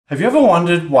Have you ever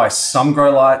wondered why some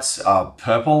grow lights are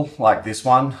purple like this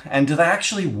one? And do they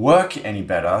actually work any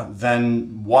better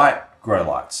than white grow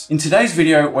lights? In today's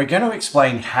video, we're going to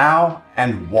explain how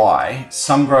and why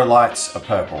some grow lights are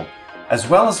purple, as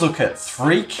well as look at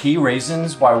 3 key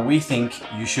reasons why we think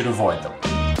you should avoid them.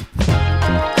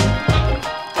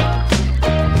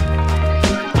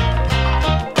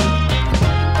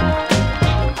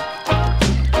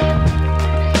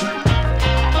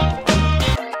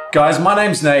 Guys, my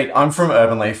name's Nate. I'm from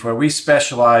Urban Leaf, where we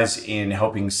specialize in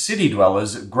helping city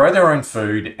dwellers grow their own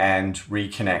food and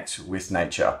reconnect with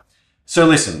nature. So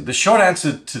listen, the short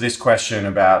answer to this question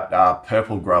about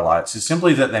purple grow lights is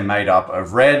simply that they're made up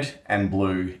of red and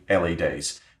blue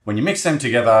LEDs. When you mix them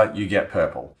together, you get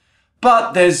purple.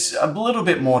 But there's a little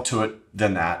bit more to it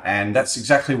than that, and that's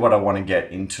exactly what I want to get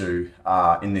into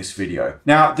in this video.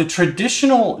 Now, the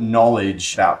traditional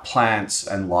knowledge about plants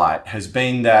and light has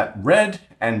been that red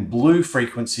and blue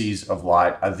frequencies of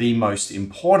light are the most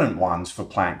important ones for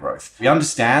plant growth. We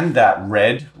understand that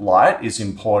red light is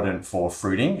important for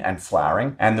fruiting and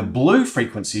flowering, and the blue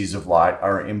frequencies of light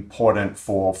are important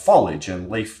for foliage and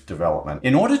leaf development.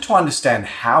 In order to understand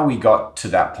how we got to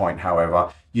that point,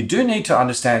 however, you do need to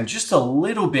understand just a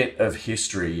little bit of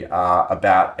history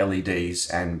about LEDs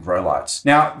and grow lights.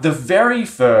 Now, the very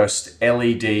first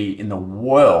LED in the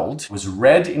world was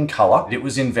red in color. It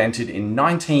was invented in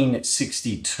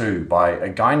 1962 by a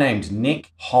guy named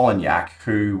Nick Holonyak,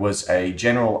 who was a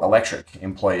General Electric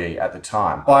employee at the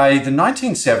time. By the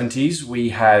 1970s, we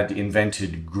had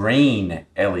invented green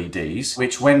LEDs,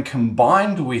 which when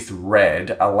combined with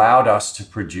red allowed us to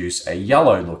produce a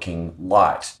yellow-looking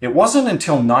light. It wasn't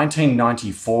until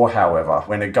 1994, however,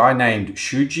 when a guy named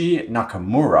Shuji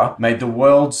Nakamura made the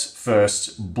world's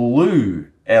first blue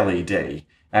LED.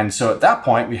 And so at that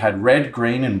point, we had red,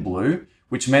 green, and blue,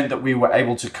 which meant that we were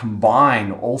able to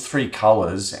combine all 3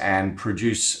 colors and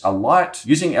produce a light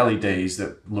using LEDs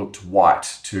that looked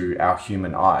white to our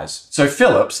human eyes. So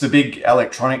Philips, the big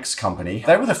electronics company,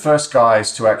 they were the first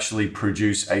guys to actually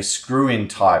produce a screw-in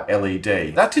type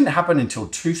LED. That didn't happen until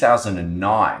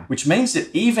 2009, which means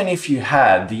that even if you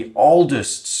had the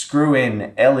oldest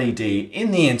screw-in LED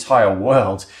in the entire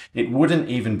world, it wouldn't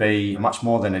even be much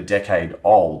more than a decade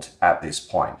old at this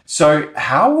point. So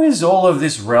how is all of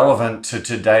this relevant to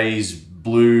today's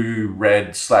blue,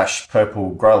 red /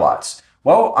 purple grow lights?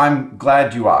 Well, I'm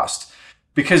glad you asked,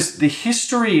 because the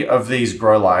history of these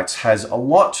grow lights has a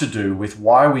lot to do with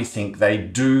why we think they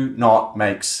do not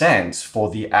make sense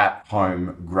for the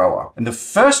at-home grower. And the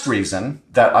first reason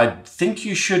that I think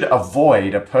you should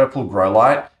avoid a purple grow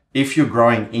light if you're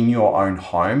growing in your own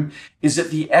home is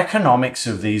that the economics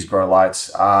of these grow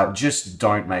lights just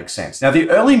don't make sense. Now,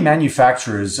 the early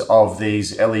manufacturers of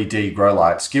these LED grow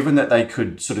lights, given that they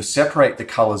could sort of separate the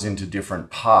colors into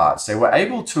different parts, they were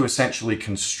able to essentially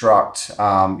construct,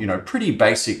 pretty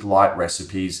basic light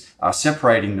recipes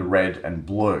separating the red and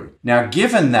blue. Now,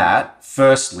 given that,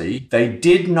 firstly, they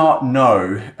did not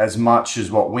know as much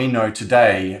as what we know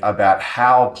today about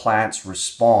how plants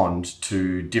respond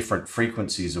to different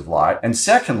frequencies of light. And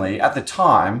secondly, at the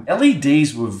time,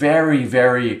 LEDs were very,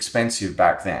 very expensive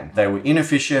back then. They were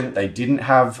inefficient, they didn't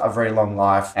have a very long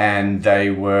life, and they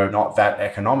were not that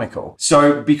economical.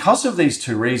 So because of these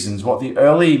 2 reasons, what the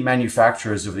early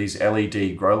manufacturers of these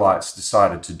LED grow lights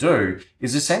decided to do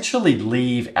is essentially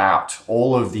leave out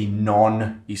all of the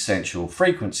non-essential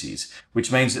frequencies,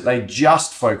 which means that they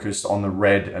just focused on the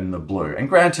red and the blue. And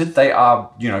granted, they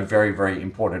are, very, very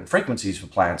important frequencies for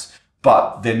plants,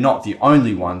 but they're not the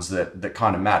only ones that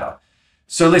kind of matter.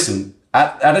 So listen,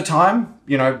 at a time,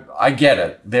 I get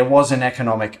it. There was an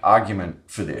economic argument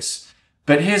for this.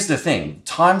 But here's the thing,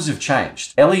 times have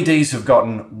changed. LEDs have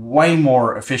gotten way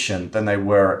more efficient than they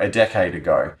were a decade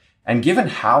ago. And given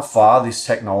how far this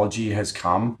technology has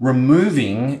come,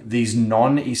 removing these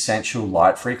non-essential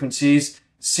light frequencies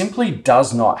simply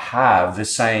does not have the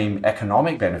same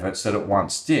economic benefits that it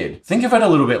once did. Think of it a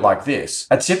little bit like this.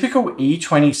 A typical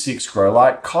E26 grow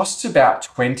light costs about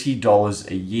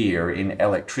 $20 a year in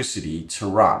electricity to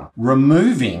run.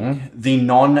 Removing the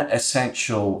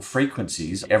non-essential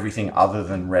frequencies, everything other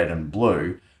than red and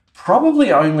blue,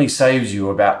 probably only saves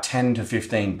you about 10 to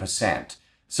 15%.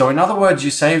 So in other words,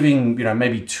 you're saving,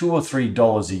 maybe $2 or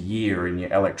 $3 a year in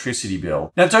your electricity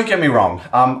bill. Now, don't get me wrong.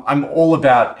 I'm all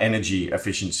about energy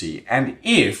efficiency. And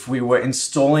if we were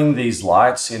installing these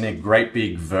lights in a great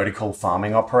big vertical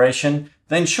farming operation,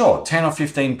 then sure, 10 or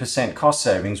 15% cost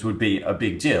savings would be a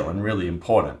big deal and really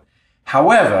important.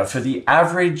 However, for the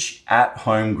average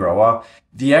at-home grower,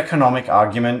 the economic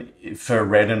argument for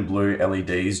red and blue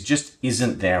LEDs just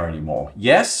isn't there anymore.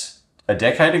 Yes, a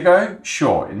decade ago,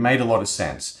 sure, it made a lot of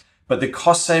sense. but the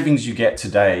cost savings you get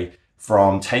today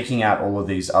from taking out all of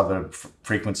these other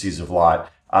frequencies of light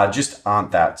just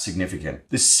aren't that significant.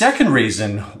 The second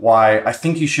reason why I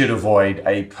think you should avoid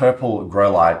a purple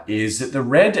grow light is that the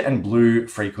red and blue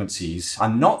frequencies are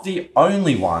not the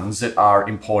only ones that are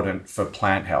important for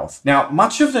plant health. Now,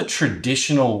 much of the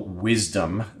traditional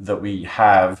wisdom that we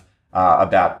have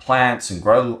about plants and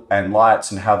grow and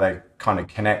lights and how they're kind of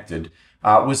connected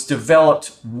was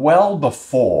developed well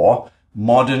before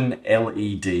modern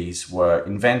LEDs were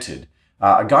invented.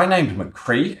 A guy named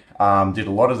McCree did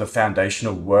a lot of the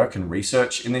foundational work and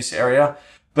research in this area,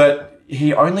 but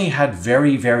he only had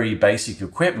very, very basic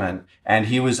equipment, and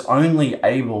he was only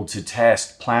able to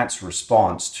test plants'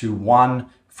 response to one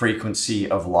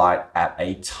frequency of light at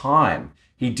a time.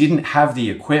 He didn't have the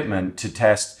equipment to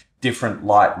test different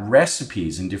light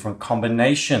recipes and different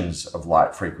combinations of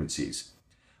light frequencies.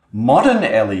 Modern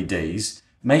LEDs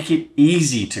make it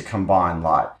easy to combine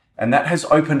light. And that has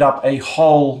opened up a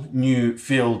whole new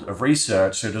field of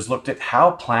research that has looked at how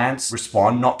plants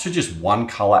respond, not to just one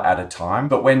color at a time,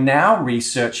 but we're now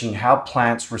researching how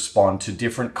plants respond to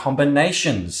different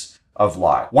combinations of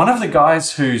light. One of the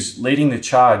guys who's leading the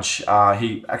charge,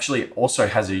 he actually also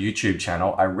has a YouTube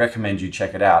channel. I recommend you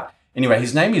check it out. Anyway,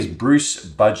 his name is Bruce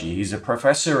Budgie. He's a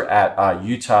professor at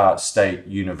Utah State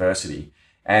University.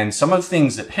 And some of the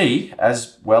things that he,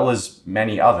 as well as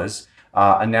many others,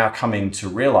 are now coming to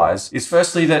realize is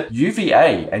firstly that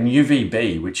UVA and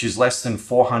UVB, which is less than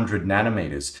 400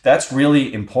 nanometers, that's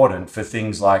really important for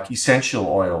things like essential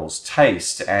oils,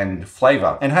 taste, and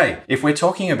flavor. And hey, if we're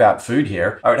talking about food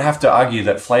here, I would have to argue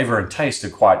that flavor and taste are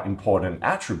quite important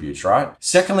attributes, right?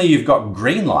 Secondly, you've got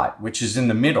green light, which is in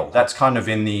the middle. That's kind of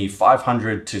in the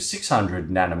 500 to 600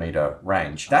 nanometer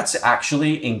range. That's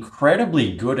actually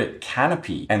incredibly good at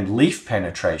canopy and leaf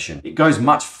penetration. It goes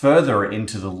much further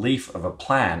into the leaf of a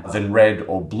plant than red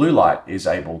or blue light is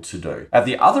able to do. At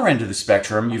the other end of the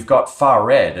spectrum, you've got far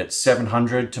red at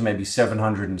 700 to maybe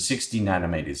 760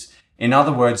 nanometers. In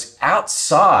other words,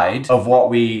 outside of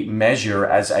what we measure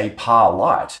as a PAR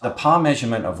light. The PAR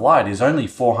measurement of light is only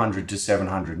 400 to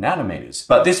 700 nanometers.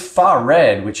 But this far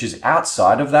red, which is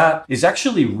outside of that, is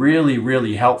actually really,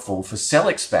 really helpful for cell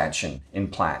expansion in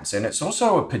plants. And it's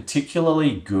also a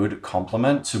particularly good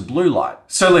complement to blue light.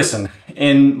 So listen,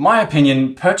 in my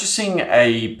opinion, purchasing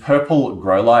a purple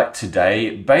grow light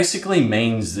today basically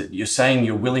means that you're saying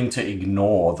you're willing to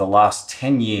ignore the last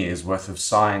 10 years worth of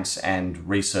science and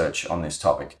research on this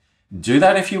topic. Do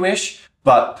that if you wish,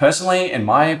 but personally, in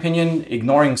my opinion,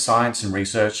 ignoring science and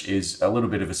research is a little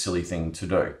bit of a silly thing to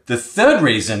do. The third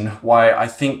reason why I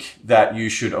think that you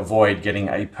should avoid getting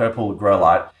a purple grow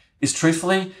light is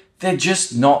truthfully, they're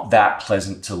just not that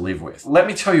pleasant to live with. Let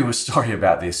me tell you a story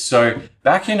about this. So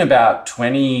back in about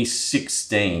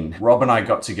 2016, Rob and I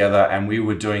got together and we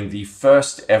were doing the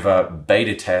first ever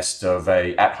beta test of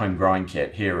a at-home growing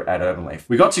kit here at Urbanleaf.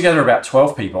 We got together about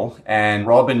 12 people, and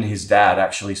Rob and his dad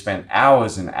actually spent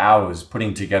hours and hours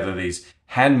putting together these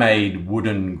handmade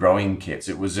wooden growing kits.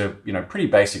 It was a pretty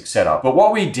basic setup. But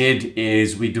what we did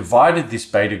is we divided this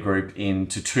beta group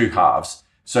into two halves.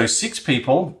 So 6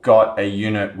 people got a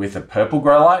unit with a purple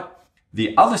grow light.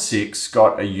 The other 6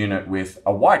 got a unit with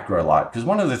a white grow light. Because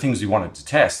one of the things we wanted to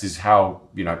test is how,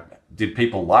 did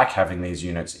people like having these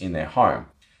units in their home?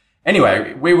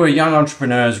 Anyway, we were young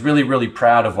entrepreneurs, really, really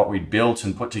proud of what we'd built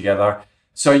and put together.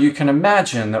 So you can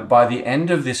imagine that by the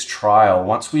end of this trial,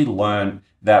 once we learned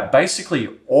that basically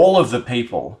all of the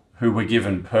people who were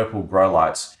given purple grow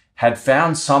lights had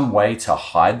found some way to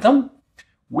hide them,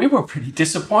 we were pretty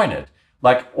disappointed.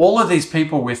 Like all of these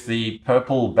people with the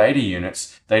purple beta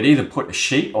units, they'd either put a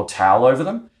sheet or towel over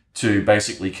them to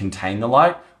basically contain the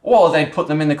light, or they'd put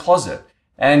them in the closet.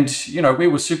 And, we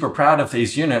were super proud of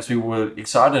these units. We were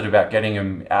excited about getting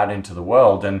them out into the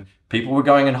world, and people were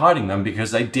going and hiding them because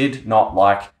they did not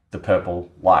like the purple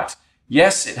light.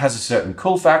 Yes, it has a certain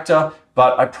cool factor,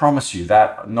 but I promise you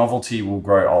that novelty will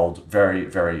grow old very,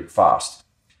 very fast.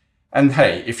 And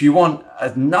hey, if you want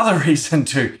another reason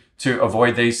to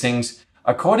avoid these things,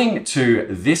 according to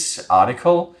this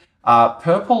article,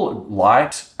 purple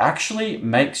light actually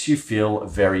makes you feel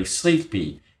very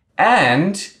sleepy,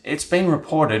 and it's been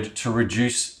reported to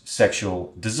reduce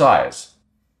sexual desires.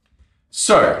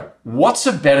 So, what's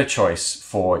a better choice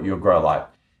for your grow light?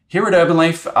 Here at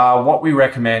Urbanleaf, what we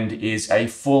recommend is a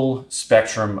full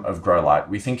spectrum of grow light.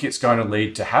 We think it's going to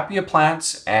lead to happier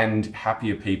plants and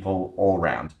happier people all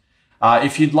around.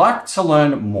 If you'd like to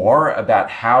learn more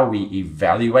about how we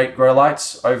evaluate grow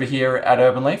lights over here at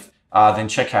Urbanleaf, then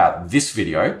check out this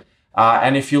video.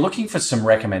 And if you're looking for some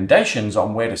recommendations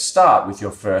on where to start with your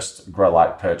first grow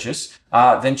light purchase,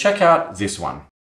 then check out this one.